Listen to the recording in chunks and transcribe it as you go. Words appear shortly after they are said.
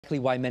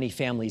exactly why many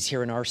families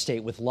here in our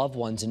state with loved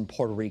ones in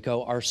Puerto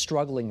Rico are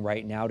struggling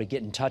right now to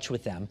get in touch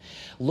with them.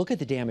 Look at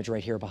the damage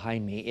right here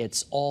behind me.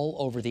 It's all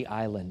over the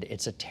island.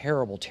 It's a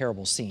terrible,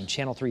 terrible scene.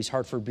 Channel 3's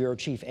Hartford Bureau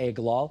Chief A.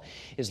 Galal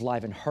is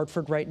live in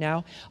Hartford right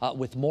now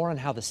with more on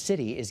how the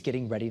city is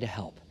getting ready to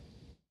help.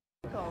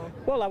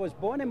 Well, I was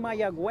born in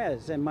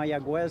Mayagüez, and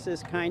Mayagüez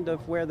is kind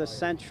of where the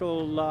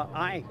central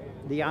eye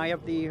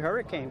of the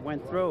hurricane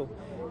went through,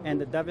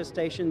 and the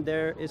devastation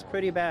there is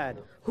pretty bad.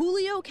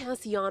 Julio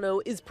Casiano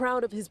is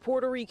proud of his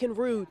Puerto Rican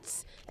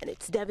roots, and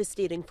it's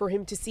devastating for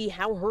him to see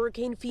how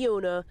Hurricane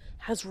Fiona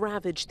has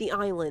ravaged the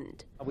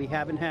island. We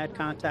haven't had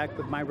contact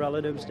with my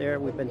relatives there.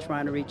 We've been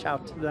trying to reach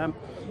out to them,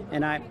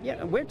 and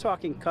we're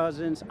talking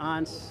cousins,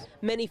 aunts.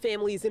 Many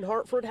families in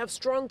Hartford have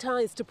strong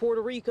ties to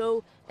Puerto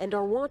Rico and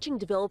are watching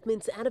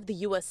developments out of the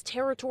U.S.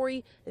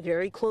 territory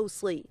very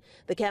closely.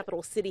 The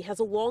capital city has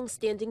a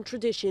long-standing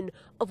tradition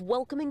of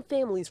welcoming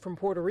families from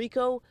Puerto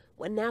Rico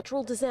when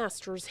natural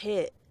disasters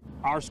hit.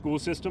 Our school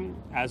system,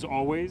 as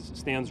always,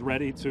 stands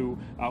ready to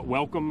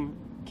welcome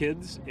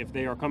kids if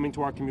they are coming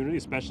to our community,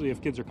 especially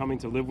if kids are coming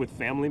to live with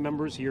family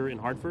members here in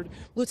Hartford.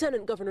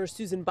 Lieutenant Governor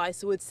Susan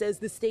Bysiewicz says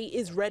the state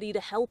is ready to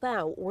help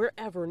out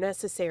wherever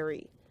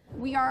necessary.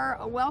 We are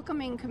a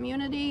welcoming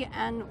community,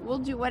 and we'll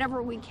do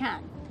whatever we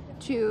can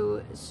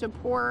to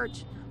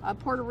support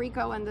Puerto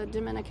Rico and the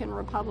Dominican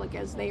Republic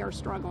as they are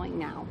struggling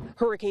now.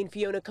 Hurricane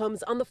Fiona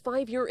comes on the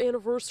 5-year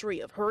anniversary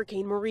of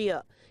Hurricane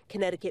Maria.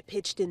 Connecticut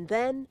pitched in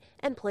then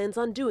and plans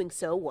on doing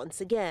so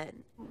once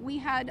again. We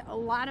had a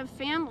lot of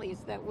families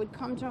that would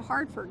come to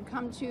Hartford,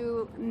 come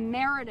to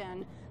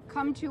Meriden,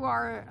 come to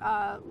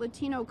our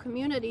Latino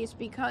communities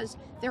because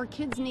their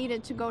kids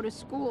needed to go to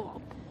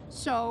school.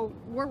 So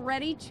we're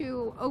ready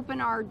to open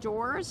our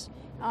doors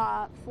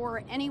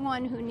for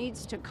anyone who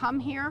needs to come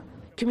here.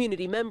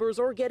 Community members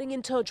are getting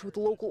in touch with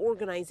local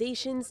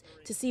organizations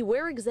to see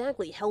where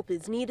exactly help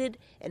is needed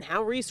and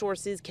how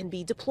resources can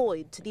be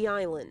deployed to the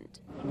island.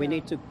 We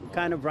need to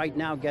kind of right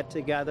now get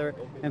together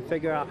and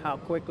figure out how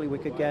quickly we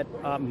could get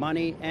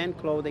money and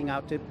clothing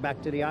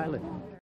back to the island.